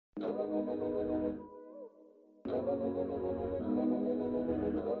Hi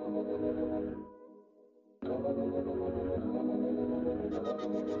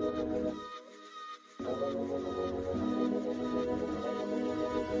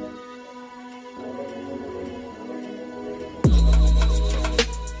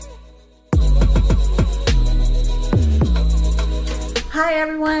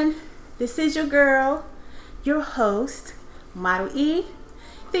everyone, this is your girl, your host, Model E.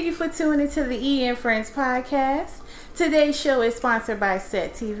 Thank you for tuning into the E and Friends podcast. Today's show is sponsored by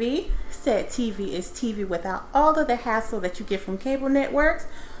Set TV. Set TV is TV without all of the hassle that you get from cable networks.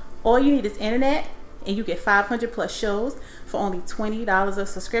 All you need is internet, and you get 500 plus shows for only $20 a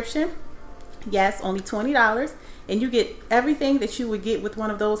subscription. Yes, only $20, and you get everything that you would get with one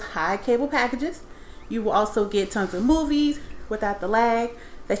of those high cable packages. You will also get tons of movies without the lag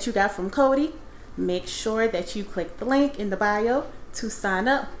that you got from Cody. Make sure that you click the link in the bio to sign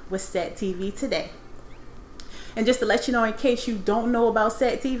up with Set TV today. And just to let you know, in case you don't know about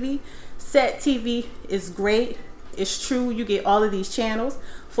Set TV is great. It's true. You get all of these channels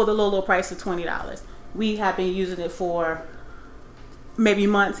for the low price of $20. We have been using it for maybe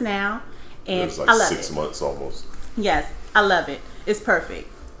months now, and it's like I love 6 months almost. Yes, I love it. It's perfect.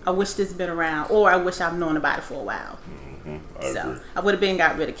 I wish this had been around, or I wish I've known about it for a while. I agree. I would have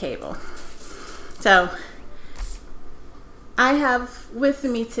got rid of cable. So I have with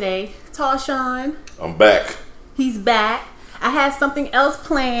me today Tarshawn. I'm back. He's back. I had something else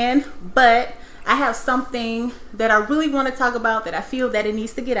planned, but I have something that I really want to talk about that I feel that it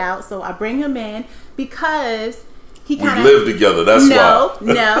needs to get out. So I bring him in because he kind of live together. That's why.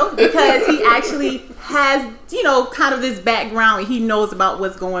 No, because he actually has, kind of this background and he knows about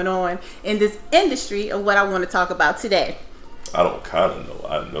what's going on in this industry of what I want to talk about today. I don't kind of know.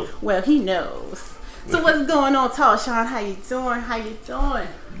 I know. Well, he knows. So what's going on, Tarshawn? How you doing?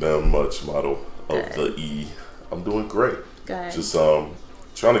 Not much, Model of the E. I'm doing great. Good. Just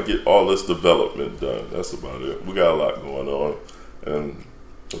trying to get all this development done. That's about it. We got a lot going on, and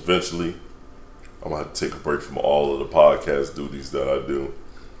eventually I'm gonna have to take a break from all of the podcast duties that I do.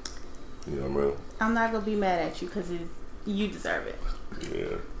 You know what I mean? I'm not gonna be mad at you because you deserve it.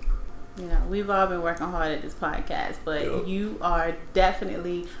 Yeah. We've all been working hard at this podcast, but you are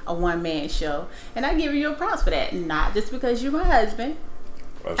definitely a one-man show. And I give you your props for that. Not just because you're my husband.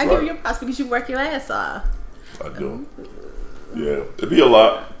 That's I right. give you your props because you work your ass off. I do. Yeah. It'd be a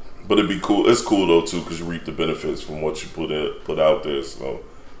lot, but it'd be cool. It's cool, though, too, because you reap the benefits from what you put out there. So,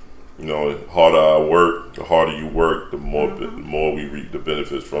 the harder I work, the harder you work, the more we reap the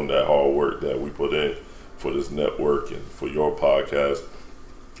benefits from that hard work that we put in for this network and for your podcast.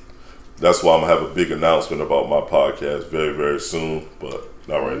 That's why I'm going to have a big announcement about my podcast very, very soon, but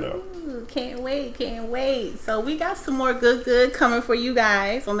not right now. Ooh, can't wait. So we got some more good coming for you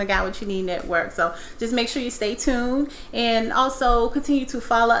guys on the Got What You Need Network. So just make sure you stay tuned and also continue to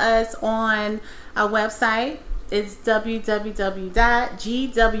follow us on our website. It's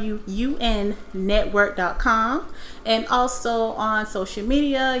www.gwunnetwork.com. And also on social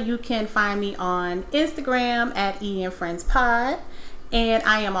media, you can find me on Instagram at ENFriendsPod. And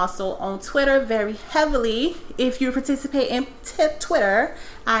I am also on Twitter very heavily. If you participate in Twitter,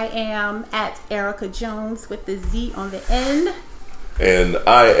 I am at Erica Jones with the Z on the end. And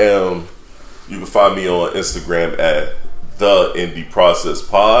you can find me on Instagram at The Indie Process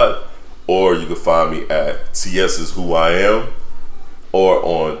Pod, or you can find me at TS is Who I Am, or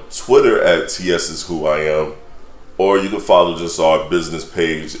on Twitter at TS is Who I Am, or you can follow just our business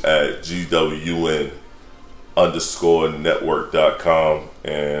page at GWN_network.com.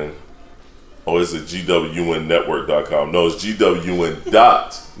 And is it GWNnetwork.com? No, it's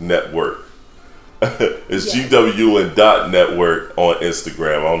GWN.network. It's GWN.network on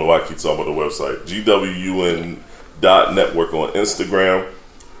Instagram. I don't know why I keep talking about the website. GWN.network on Instagram,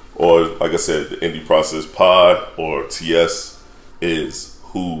 or like I said, the Indie Process Pod, or TS is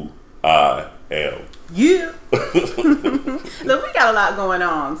Who I Am. Yeah. Look, we got a lot going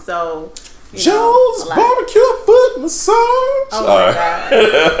on, so Jones Barbecue Foot Massage. Oh my God.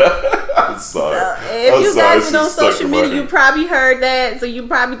 I'm sorry. If you guys been on social media, you probably heard that. So you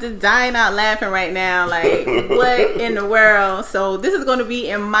probably just dying out laughing right now. Like, what in the world? So this is going to be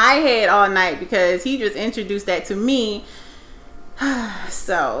in my head all night because he just introduced that to me.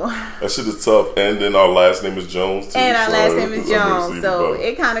 So that shit is tough. And then our last name is Jones too. And our last name is Jones. So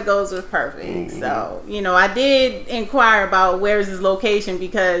it kind of goes with perfect. Mm-hmm. So, I did inquire about where's his location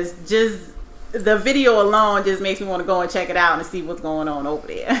because just the video alone just makes me want to go and check it out and see what's going on over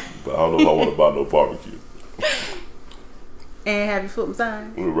there. But I don't know if I want to buy no barbecue. And have your foot massage.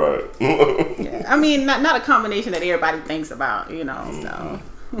 Right. Yeah. I mean, not a combination that everybody thinks about, So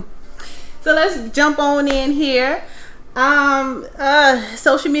So let's jump on in here.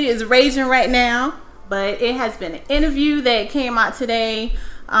 Social media is raging right now, but it has been an interview that came out today.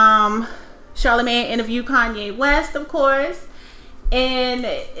 Charlamagne interviewed Kanye West, of course, and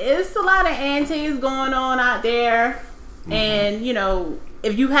it's a lot of antics going on out there. And you know,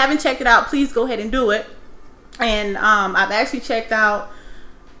 if you haven't checked it out, please go ahead and do it. And I've actually checked out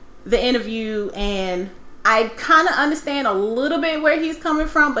the interview, and I kind of understand a little bit where he's coming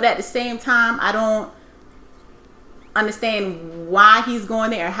from, but at the same time, I don't understand why he's going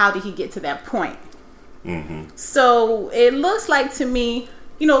there and how did he get to that point. So it looks like to me,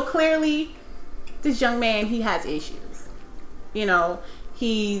 you know, clearly this young man, he has issues. You know,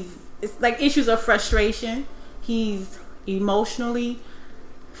 it's like issues of frustration. He's emotionally,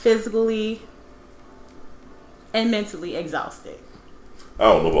 physically, and mentally exhausted. I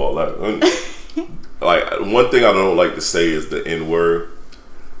don't know about all that. Like, one thing I don't like to say is the N-word,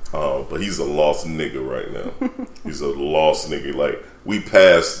 but he's a lost nigga right now. He's a lost nigga. Like, we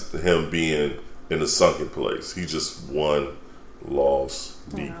passed him being in a sunken place. He's just one lost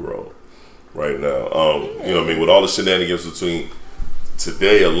Negro right now. You know what I mean? With all the shenanigans between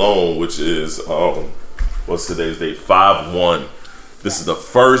today alone, which is, what's today's date? 5/1. This is the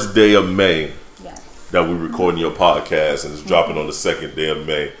first day of May that we're recording your podcast, and it's dropping on the second day of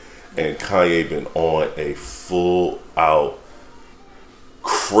May. And Kanye been on a full out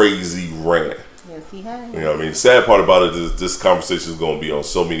crazy rant. Yes, he has. You know what I mean? The sad part about it is this conversation is going to be on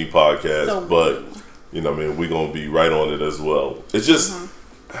so many podcasts, but you know what I mean, we're going to be right on it as well. It's just,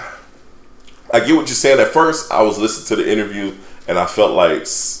 I get what you're saying. At first, I was listening to the interview, and I felt like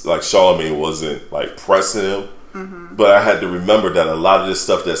Charlamagne wasn't like pressing him, but I had to remember that a lot of this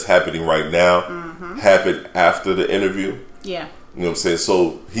stuff that's happening right now happened after the interview. Yeah. You know what I'm saying?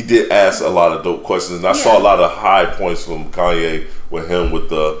 So he did ask a lot of dope questions, and I saw a lot of high points from Kanye with him with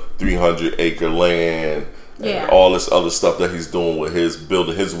the 300-acre land and all this other stuff that he's doing with his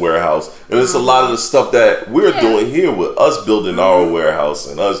building his warehouse. And it's a lot of the stuff that we're doing here with us building our warehouse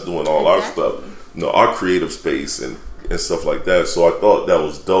and us doing all our stuff, you know, our creative space and stuff like that. So I thought that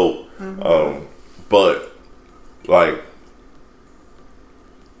was dope. But like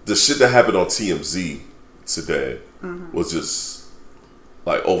the shit that happened on TMZ today was just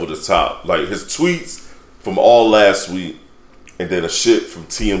like over the top. Like his tweets from all last week, and then a shit from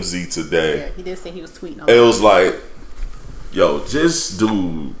TMZ today. Yeah, he did say he was tweeting. It was like, yo, this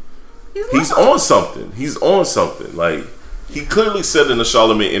dude, he's on something. He's on something. Like, he clearly said in the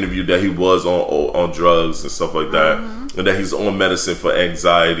Charlamagne interview that he was on drugs and stuff like that, and that he's on medicine for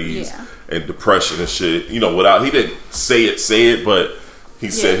anxieties and depression and shit. You know, he didn't say it, but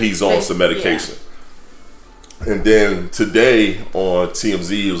he said he's on some medication. And then today on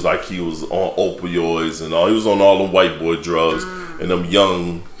TMZ, it was like he was on opioids and all. He was on all them white boy drugs and them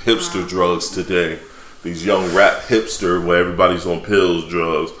young hipster drugs today. These young rap hipster where everybody's on pills,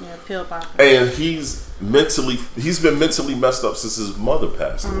 drugs. Yeah, pill popping. And he's been mentally messed up since his mother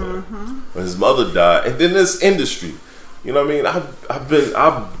passed away. When his mother died. And then this industry. You know what I mean?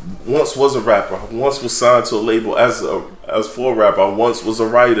 I once was a rapper. I once was signed to a label as for a rapper. I once was a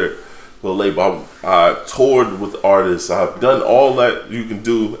writer. Label. I toured with artists. I've done all that you can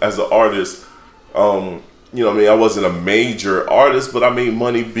do as an artist. You know what I mean? I wasn't a major artist, but I made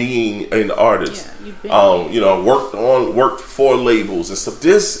money being an artist. Yeah, you know, worked for labels and stuff.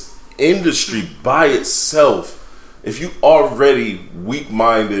 This industry by itself, if you already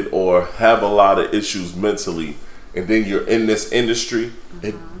weak-minded or have a lot of issues mentally, and then you're in this industry,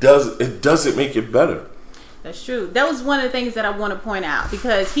 it doesn't make it better. That's true. That was one of the things that I want to point out,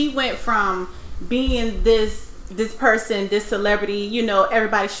 because he went from being this person, this celebrity, you know,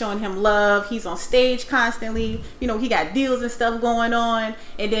 everybody's showing him love. He's on stage constantly. You know, he got deals and stuff going on.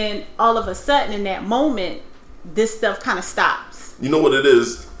 And then all of a sudden in that moment, this stuff kind of stops. You know what it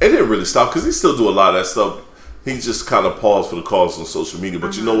is? It didn't really stop because he still do a lot of that stuff. He just kind of paused for the cause on social media.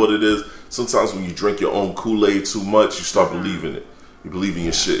 But you know what it is? Sometimes when you drink your own Kool-Aid too much, you start believing it. You believe in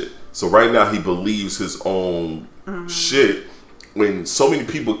your shit. So right now he believes his own shit when so many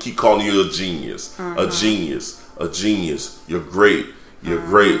people keep calling you a genius, a genius, a genius. You're great. You're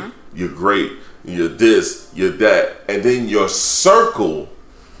great. You're great. You're this, you're that. And then your circle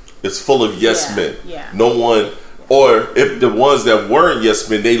is full of yes men. Yeah. No one, or if the ones that weren't yes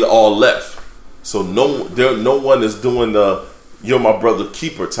men, they all left. So no one is doing the "you're my brother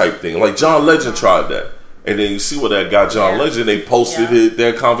keeper" type thing. Like John Legend tried that. And then you see what that got John Legend. They posted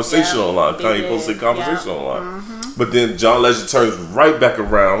their conversation online. Kanye posted conversation online. But then John Legend turns right back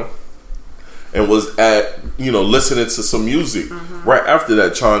around and was at, you know, listening to some music right after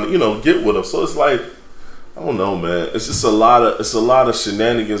that, trying to, you know, get with him. So it's like, don't know, man. It's just a lot of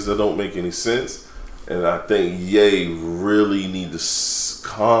shenanigans that don't make any sense, and I think Ye really need to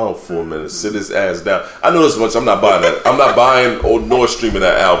calm for a minute, sit his ass down. I know this much. I'm not buying that. I'm not buying or nor streaming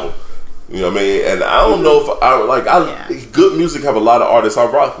that album. You know what I mean? And I don't know if good music have a lot of artists I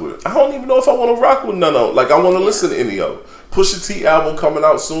rock with. I don't even know if I want to rock with none of them. Like I want to listen to any of them. Pusha T album coming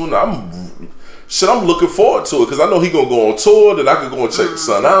out soon. I'm looking forward to it because I know he gonna go on tour. Then I can go and check the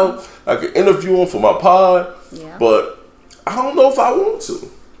son out. I can interview him for my pod. Yeah. But I don't know if I want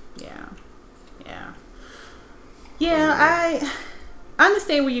to. Yeah, I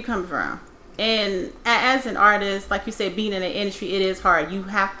understand where you're coming from. And as an artist, like you said, being in the industry, it is hard. You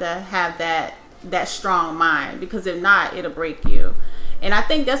have to have that strong mind because if not, it'll break you. And I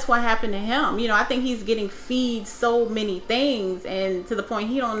think that's what happened to him. You know, I think he's getting feed so many things and to the point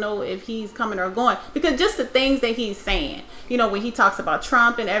he don't know if he's coming or going. Because just the things that he's saying, you know, when he talks about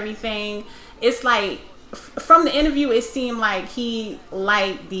Trump and everything, it's like, from the interview, it seemed like he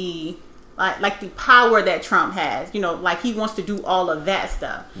liked the power that Trump has, you know, like he wants to do all of that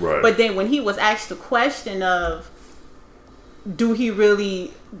stuff. Right. But then when he was asked the question of, do he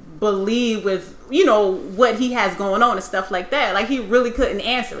really believe with, you know, what he has going on and stuff like that, like he really couldn't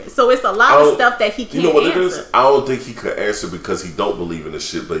answer it. So it's a lot of stuff that he can't answer. You know what it is? I don't think he could answer because he don't believe in the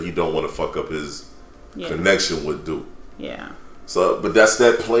shit, but he don't want to fuck up his connection with Duke. Yeah. So, but that's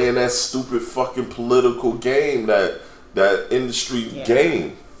that playing that stupid fucking political game, that industry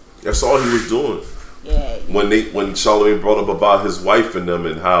game. That's all he was doing. Yeah. When Charlamagne brought up about his wife and them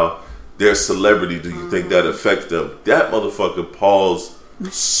and how their celebrity, do you think that affect them? That motherfucker paused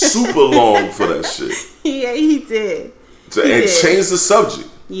super long for that shit. Yeah, he did. Changed the subject.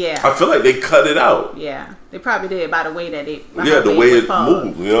 Yeah. I feel like they cut it out. Yeah. They probably did by the way that it the way it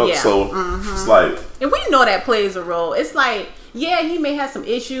moved, you know? Yeah. So it's like, and we know that plays a role. It's like, yeah, he may have some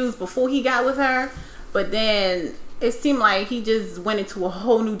issues before he got with her, but then it seemed like he just went into a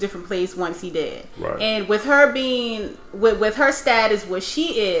whole new different place once he did. Right. And with her being with her status what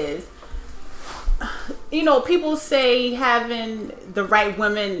she is, you know, people say having the right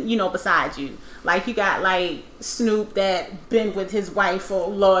women, you know, beside you. Like you got like Snoop that been with his wife for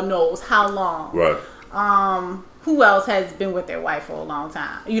Lord knows how long. right. Who else has been with their wife for a long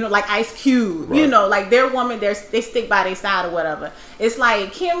time? You know, like Ice Cube. Right. You know, like their woman, they stick by their side or whatever. It's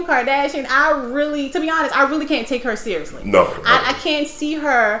like Kim Kardashian. To be honest, I really can't take her seriously. No. I can't see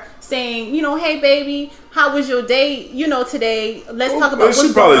her saying, you know, hey baby, how was your day? You know, today let's talk about what's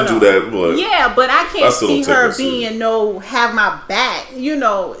going on. She probably do that, but yeah, but I can't see her being serious. have my back. You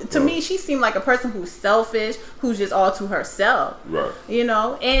know, to me, she seemed like a person who's selfish, who's just all to herself. Right. You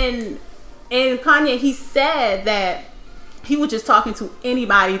know, and Kanye, he said that he was just talking to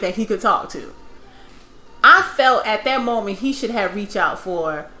anybody that he could talk to. I felt at that moment he should have reached out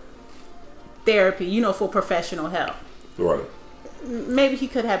for therapy, you know, for professional help. Right. Maybe he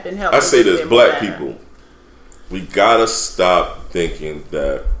could have been helped. I say this, black people, we gotta stop thinking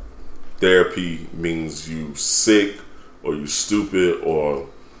that therapy means you sick or you stupid or,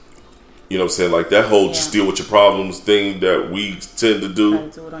 you know what I'm saying, like that whole just deal with your problems thing that we tend to do. You gotta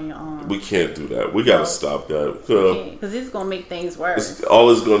do it on your own. We can't do that. We gotta stop that. Because it's gonna make things worse. All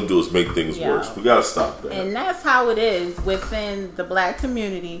it's gonna do is make things worse. We gotta stop that. And that's how it is within the black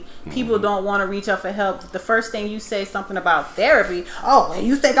community. People don't want to reach out for help. The first thing you say something about therapy, oh,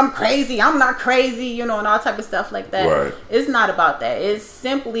 you think I'm crazy? I'm not crazy, you know, and all type of stuff like that. Right. It's not about that. It's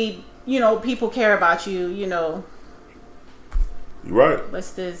simply, you know, people care about you, you know. You're right.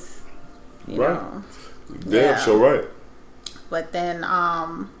 What's this? You right. know. Damn, so right. But then,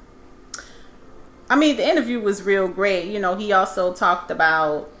 I mean, the interview was real great. You know, he also talked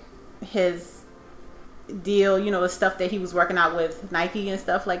about his deal, you know, the stuff that he was working out with Nike and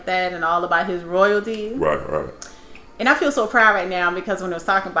stuff like that, and all about his royalty. Right. And I feel so proud right now because when I was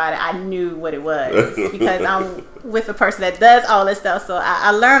talking about it, I knew what it was because I'm with a person that does all this stuff. So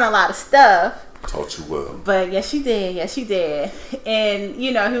I learned a lot of stuff. Taught you well. But yes, she did. And,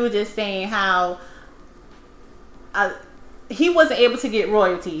 you know, he was just saying how he wasn't able to get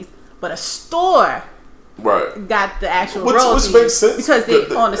royalties, but a store got the actual royalties. Which makes sense. Because they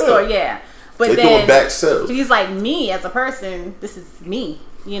on the store, yeah. But they then doing back sales. He's like, me as a person, this is me,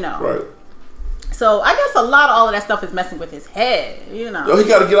 you know. Right. So I guess a lot of all of that stuff is messing with his head, you know. Yo, he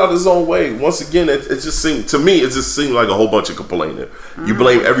got to get out of his own way. Once again, it just seemed like a whole bunch of complaining. You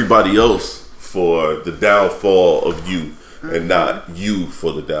blame everybody else for the downfall of you and not you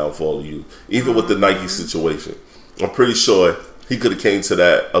for the downfall of you. Even with the Nike situation, I'm pretty sure he could have came to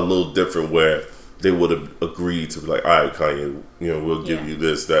that a little different where they would have agreed to be like, all right, Kanye, you know, we'll give you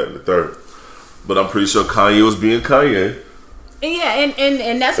this, that, and the third. But I'm pretty sure Kanye was being Kanye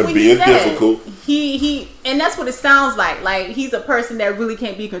And that's and what being he said. difficult. He and that's what it sounds like. Like he's a person that really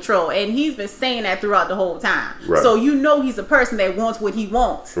can't be controlled, and he's been saying that throughout the whole time. Right. So you know he's a person that wants what he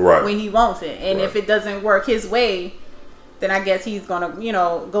wants when he wants it, and if it doesn't work his way, then I guess he's gonna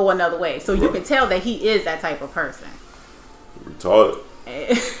go another way. So you can tell that he is that type of person. Retarded.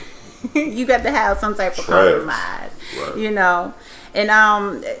 You got to have some type of compromise,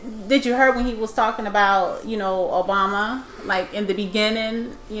 And did you hear when he was talking about Obama, like in the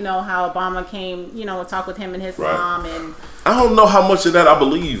beginning, how Obama came, talk with him and his mom, and I don't know how much of that I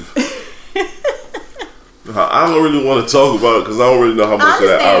believe. I don't really want to talk about it because I don't really know how much of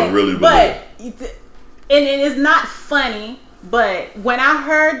that I really believe. And it is not funny, but when I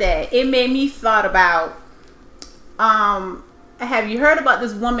heard that, it made me thought about. Have you heard about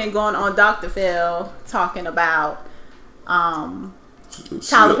this woman going on Dr. Phil talking about Tyler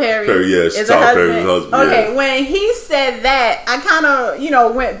Perry? Yes, is Tyler her Perry's husband. Okay, when he said that, I kind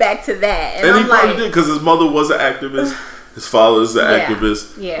of went back to that, and he probably did because his mother was an activist, his father is an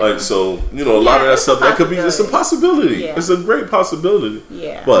activist. Yeah. Like so, a lot of that stuff that could be just a possibility. Yeah. It's a great possibility.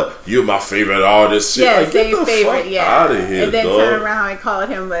 Yeah. But you're my favorite artist. Shit. Yeah, like, get the fuck out of here, and then dog. turn around and called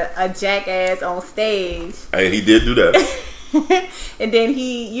him a jackass on stage. And he did do that. And then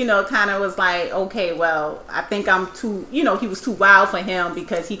he, kind of was like, okay, well, I think I'm too, he was too wild for him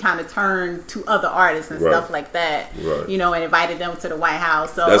because he kind of turned to other artists and stuff like that, and invited them to the White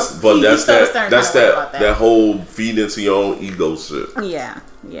House. So that's that whole feed into your own ego shit. Yeah.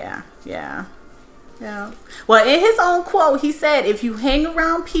 Well, in his own quote, he said, if you hang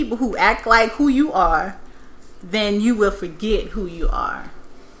around people who act like who you are, then you will forget who you are.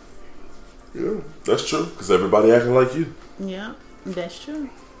 Yeah, that's true. Because everybody acting like you. Yeah, that's true.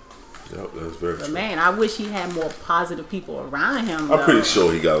 Yep, that's very true. Man, I wish he had more positive people around him. I'm pretty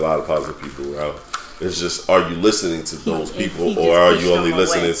sure he got a lot of positive people around. It's just, are you listening to those people, or are you only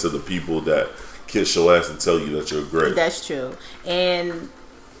listening to the people that kiss your ass and tell you that you're great? That's true. And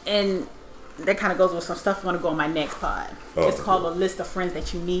that kind of goes with some stuff I want to go on my next pod. It's called a list of friends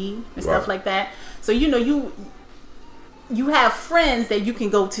that you need and stuff like that. So you have friends that you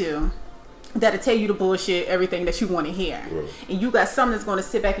can go to that'll tell you the bullshit, everything that you want to hear. Right. And you got some that's going to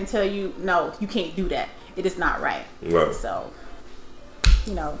sit back and tell you, no, you can't do that. It is not right. Right. So,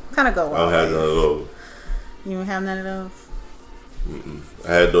 kind of go. I don't have none of those. You don't have none of those? Mm-mm.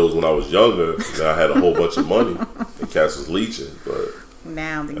 I had those when I was younger. And I had a whole bunch of money. And cats was leeching, but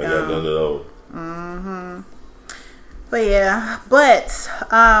now I got none of those. Mm-hmm. But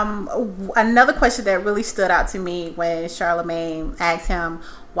another question that really stood out to me when Charlamagne asked him,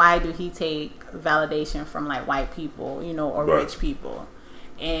 why do he take validation from like white people, or rich people?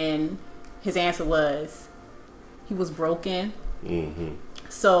 And his answer was, he was broken. Mm-hmm.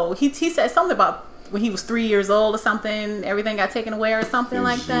 So he said something about when he was 3 years old or something, everything got taken away or something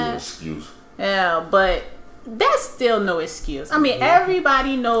like that. Excuse. Yeah, but that's still no excuse. I mean,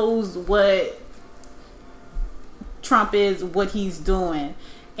 everybody knows what Trump is, what he's doing,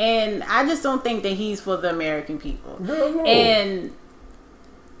 and I just don't think that he's for the American people. No. And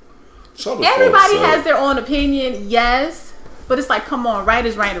everybody has their own opinion, yes, but it's like, come on, right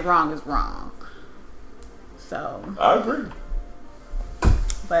is right and wrong is wrong. So I agree,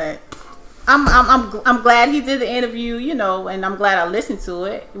 but I'm glad he did the interview, and I'm glad I listened to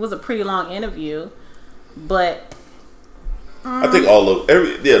it. It was a pretty long interview, but I think the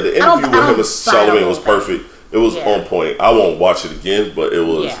interview with him and Charlamagne was perfect. It was on point. I won't watch it again, but it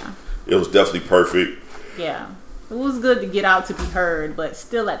was definitely perfect. Yeah. It was good to get out to be heard, but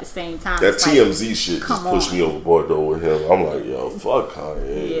still at the same time, that TMZ shit just pushed me overboard though with him. I'm like, yo, fuck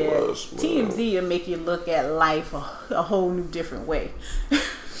Kanye. Yeah, TMZ will make you look at life a whole new different way.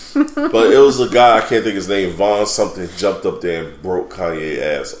 But it was a guy, I can't think his name, Vaughn something, jumped up there and broke Kanye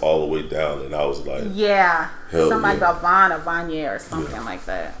ass all the way down, and I was like, somebody about Vaughn or Vanya or something like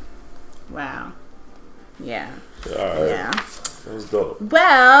that. Wow. Yeah. All right. Yeah. That was dope.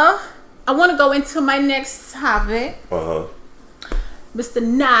 Well, I want to go into my next topic. Mr.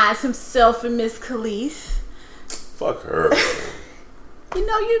 Nas himself and Miss Khalees. Fuck her.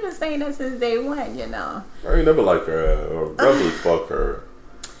 You've been saying that since day one, I ain't never liked her, or definitely fuck her.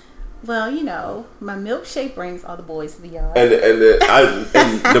 Well, my milkshake brings all the boys to the yard. And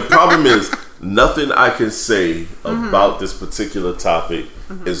the problem is, nothing I can say about this particular topic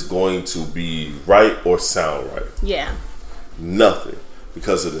is going to be right or sound right. Yeah. Nothing.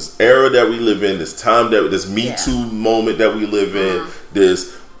 Because of this era that we live in, this time this Me Too moment that we live in,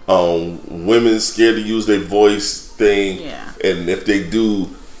 this women scared to use their voice thing. Yeah. And if they do,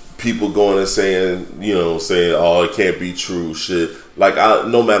 people going and saying, oh, it can't be true shit. Like,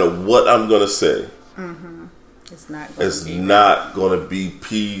 no matter what I'm going to say, It's not going to be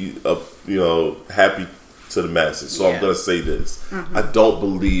happy to the masses. So I'm going to say this. I don't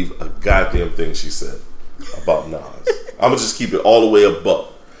believe a goddamn thing she said about Nas. I'm going to just keep it all the way above.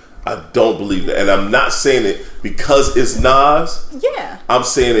 I don't believe that. And I'm not saying it because it's Nas. Yeah. I'm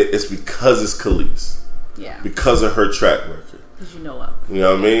saying it's because it's Khalees. Yeah. Because of her track record. Because you know what? You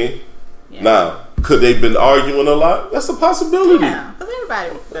know what I mean? Yeah. Now, could they been arguing a lot? That's a possibility. Yeah. Because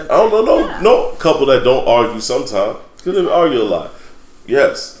everybody does I don't know. No couple that don't argue sometimes. Could they argue a lot?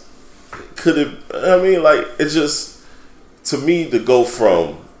 Yes. Could it? I mean, like, it's just, to me, to go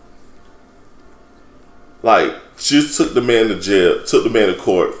from, like, she took the man to jail, took the man to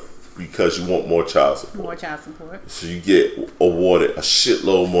court because you want more child support. More child support. So you get awarded a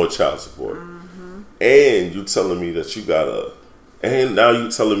shitload more child support. And you telling me that you got and now you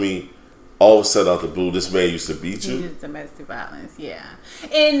telling me all of a sudden out the blue, this man used to beat you? It's domestic violence, yeah.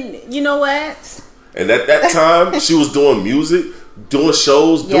 And you know what? And at that time, she was doing music, doing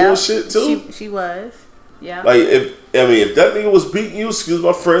shows, doing shit too. She was, yeah. Like if that nigga was beating you, excuse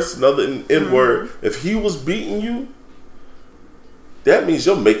my French, another N word. If he was beating you, that means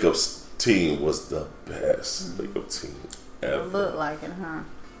your makeup team was the best makeup team ever. It looked like it, huh?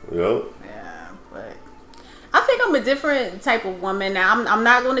 Yep. Yeah, but I think I'm a different type of woman now. I'm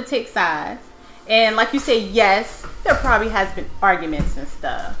not going to take sides. And like you say, yes, there probably has been arguments and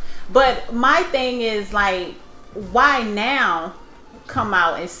stuff. But my thing is, like, why now come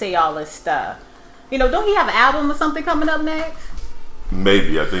out and say all this stuff? You know, don't he have an album or something coming up next?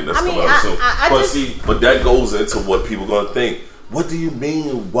 Maybe. I think that's coming up soon. But that goes into what people going to think. What do you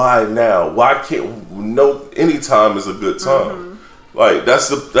mean, why now? Why can't any time is a good time? Like, that's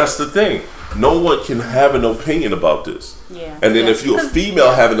the thing. No one can have an opinion about this. Yeah. And then if you're a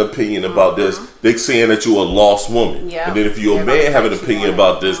female have an opinion about this, they're saying that you're a lost woman. Yeah. And then if you're a man have an opinion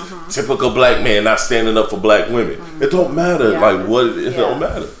about this, typical black man not standing up for black women. It don't matter. Yeah. Like, what? It don't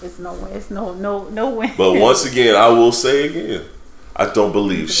matter. It's no way. It's no way. But once again, I will say again, I don't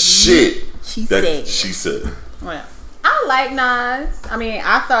believe shit she said. Well, I like Nas. I mean,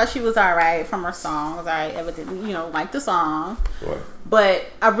 I thought she was alright from her songs. I evidently, like the song. Right. But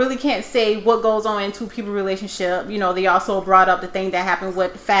I really can't say what goes on in two people's relationship. You know, they also brought up the thing that happened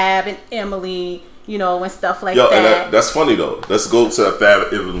with Fab and Emily, and stuff like that. And that's funny though. Let's go to that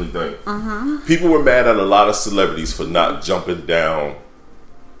Fab and Emily thing. People were mad at a lot of celebrities for not jumping down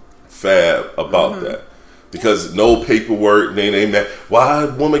Fab about that. Because no paperwork, they ain't mad. Why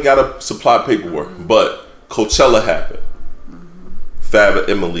a woman gotta supply paperwork? But Coachella happened. Fab and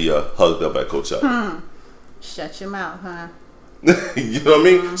Emily hugged up at Coachella. Shut your mouth, huh? You know what I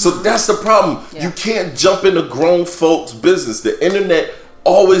mean? So that's the problem. Yeah. You can't jump into grown folks' business. The internet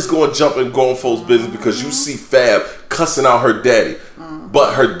always going to jump in grown folks' business because you see Fab cussing out her daddy.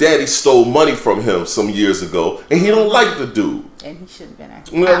 But her daddy stole money from him some years ago, and he don't like the dude. And he shouldn't have been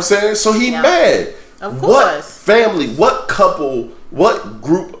acting. You know what I'm saying? So he mad. Of course. What family, what couple, what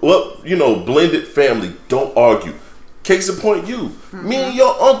group, what, blended family don't argue? Case in point, you. Me and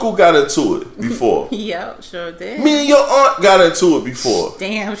your uncle got into it before. Yep, sure did. Me and your aunt got into it before.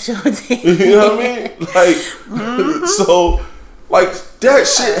 Damn, sure did. You know what I mean? Like, so, like, that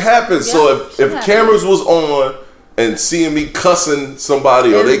shit happens. Yep, so if cameras was on and seeing me cussing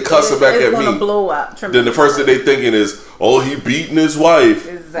somebody or they cussing back at me, blow up then the first thing they thinking is, oh, he beating his wife.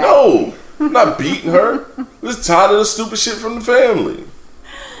 Exactly. No, I'm not beating her. Just tired of the stupid shit from the family.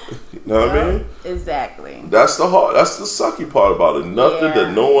 You know what I mean? Exactly. That's the sucky part about it. Nothing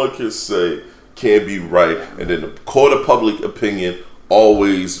that no one can say can be right, and then the court of public opinion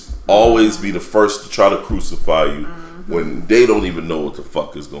always be the first to try to crucify you when they don't even know what the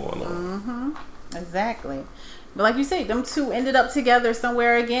fuck is going on. Exactly. But like you say, them two ended up together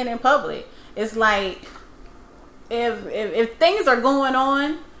somewhere again in public. It's like if things are going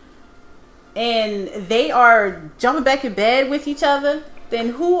on and they are jumping back in bed with each other, then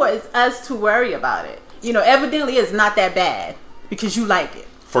who is us to worry about it? Evidently it's not that bad because you like it.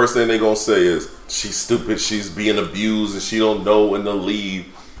 First thing they gonna say is, she's stupid, she's being abused, and she don't know when to leave.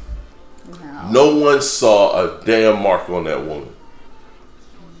 No one saw a damn mark on that woman.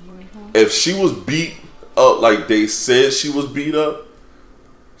 If she was beat up like they said she was beat up,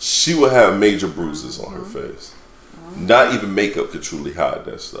 she would have major bruises on her face. Not even makeup could truly hide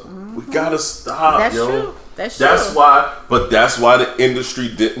that stuff. We gotta stop, That's true. That's why the industry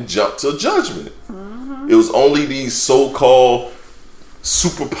didn't jump to judgment. It was only these so-called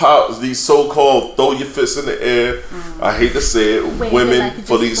superpowers, these so-called throw your fists in the air. I hate to say it, women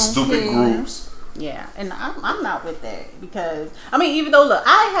for these stupid groups Yeah, and I'm not with that because I mean, even though look,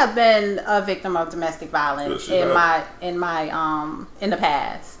 I have been a victim of domestic violence in the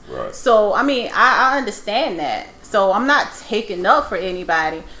past. Right. So I mean, I understand that. So I'm not taking up for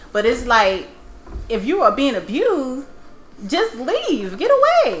anybody, but it's like if you are being abused, just leave, get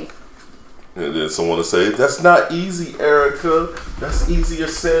away. And then someone will say, "That's not easy, Erica. That's easier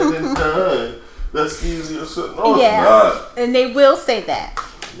said than done. That's easier said." No, it's not. And they will say that.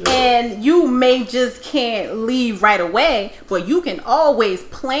 Yeah. And you may just can't leave right away, but you can always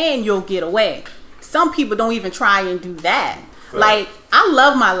plan your getaway. Some people don't even try and do that. Right. Like, I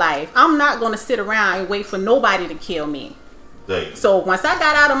love my life. I'm not going to sit around and wait for nobody to kill me. So once I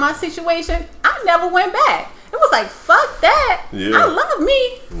got out of my situation, I never went back. It was like, fuck that. Yeah. I love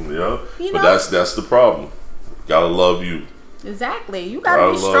me. Yeah. You know? But that's the problem. Gotta love you. Exactly. You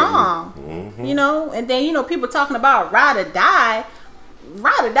gotta be strong. Mm-hmm. You know, and then, you know, people talking about ride or die.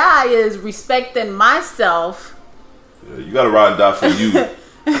 Ride or die is respecting myself. Yeah, you gotta ride and die for you.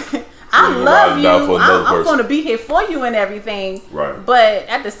 I love you. I'm going to be here for you and everything. Right. But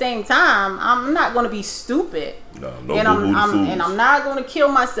at the same time, I'm not going to be stupid. No and I'm not going to kill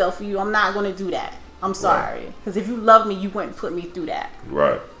myself for you. I'm not going to do that. I'm sorry. Because if you love me, you wouldn't put me through that.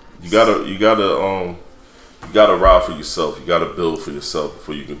 Right. You gotta ride for yourself. You gotta build for yourself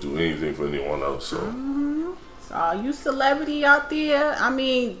before you can do anything for anyone else. So. Mm-hmm. So all you celebrity out there, I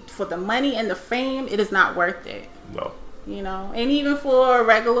mean, for the money and the fame, it is not worth it. No. You know, and even for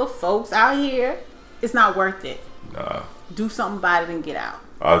regular folks out here, it's not worth it. Nah. Do something about it and get out.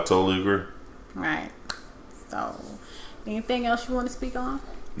 I totally agree. Right. So, anything else you want to speak on?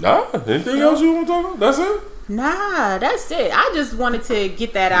 Nah. Anything else you want to talk about? That's it? Nah, that's it. I just wanted to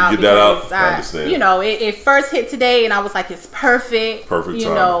get that out. I understand. You know, it first hit today, and I was like, it's perfect. Perfect time.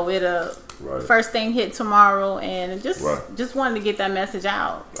 You know, Right. First thing hit tomorrow, and just wanted to get that message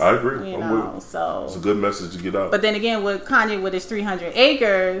out. I agree. You know, so it's a good message to get out. But then again, with Kanye with his 300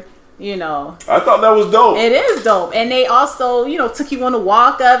 acres, you know, I thought that was dope. It is dope, and they also, you know, took you on a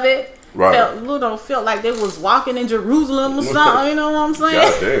walk of it. Right. Felt like they was walking in Jerusalem or something. You know what I'm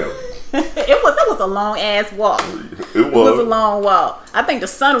saying? Goddamn. It was a long ass walk. It was a long walk. I think the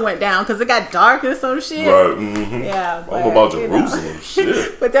sun went down because it got dark or some shit. Right. Mm-hmm. Yeah. I don't know about Jerusalem.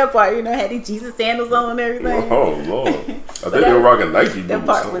 Shit. But that part, you know, had these Jesus sandals on and everything. Oh Lord. I think they were rocking Nike boots. That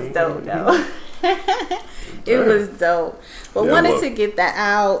part was dope though. It was dope. But wanted to get that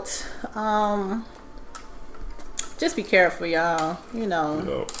out. Just be careful, y'all. You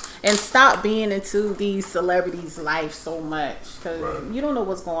know. And stop being into these celebrities' life so much because you don't know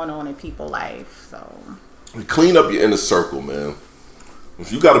what's going on in people's life. So clean up your inner circle, man.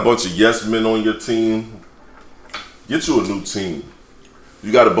 If you got a bunch of yes men on your team, get you a new team.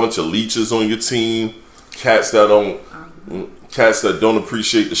 You got a bunch of leeches on your team, cats that don't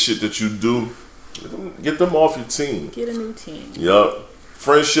appreciate the shit that you do. Get them off your team. Get a new team. Yup.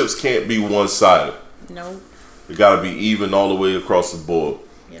 Friendships can't be one-sided. Nope. It got to be even all the way across the board.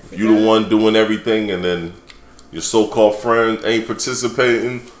 Yes, you the one doing everything, and then your so-called friend ain't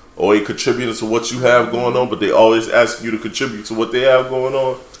participating or ain't contributing to what you have going on, but they always ask you to contribute to what they have going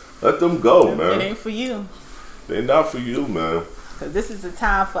on. Let them go, man. It ain't for you. They're not for you, man. Because this is the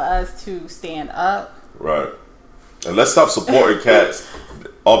time for us to stand up. Right. And let's stop supporting cats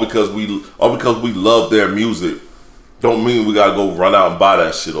all because we love their music. Don't mean we gotta go run out and buy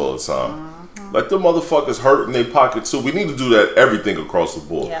that shit all the time. Let the motherfuckers hurt in their pocket too. We need to do that everything across the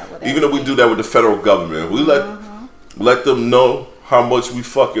board. Yeah, even if we do that with the federal government, we let them know how much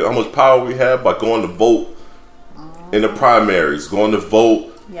how much power we have by going to vote in the primaries, going to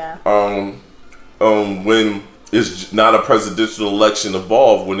vote. Yeah. When it's not a presidential election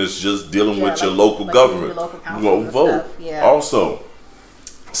involved, when it's just dealing with your local government, you go vote. Yeah. Also,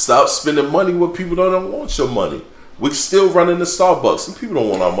 stop spending money where people don't want your money. We're still running the Starbucks. Some people don't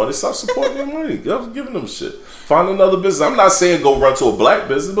want our money. Stop supporting their money. Stop giving them shit. Find another business. I'm not saying go run to a black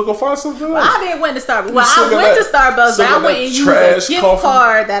business, but go find something else. I didn't went to Starbucks. Well, I went to Starbucks, but I went and used a gift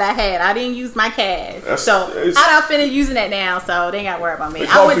card that I had. I didn't use my cash. I'm not finished using that now, so they ain't got to worry about me.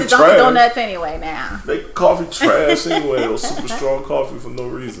 I went to Dunkin' Donuts anyway now. They coffee trash anyway. Or super strong coffee for no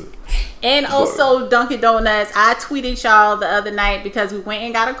reason. And also Dunkin' Donuts. I tweeted y'all the other night because we went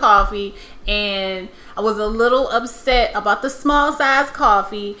and got a coffee, and I was a little upset about the small size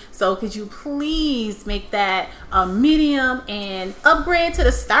coffee. So could you please make that a medium and upgrade to the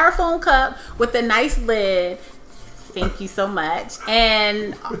styrofoam cup with a nice lid? Thank you so much.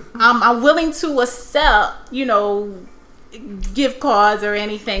 And I'm willing to accept, you know, gift cards or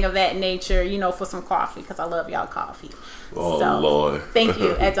anything of that nature, for some coffee, because I love y'all coffee. Oh, so, Lord. Thank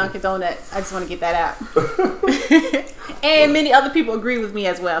you at Dunkin' Donuts. I just want to get that out. And many other people agree with me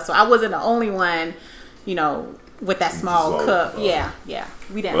as well. So I wasn't the only one, with that small cup. Yeah.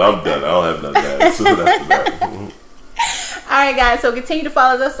 We didn't. Well, I'm done. I don't have nothing to add. So that's that. All right, guys. So continue to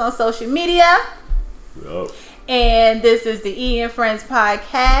follow us on social media. Yep. And this is the E and Friends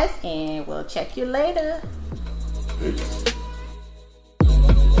podcast. And we'll check you later. Peace.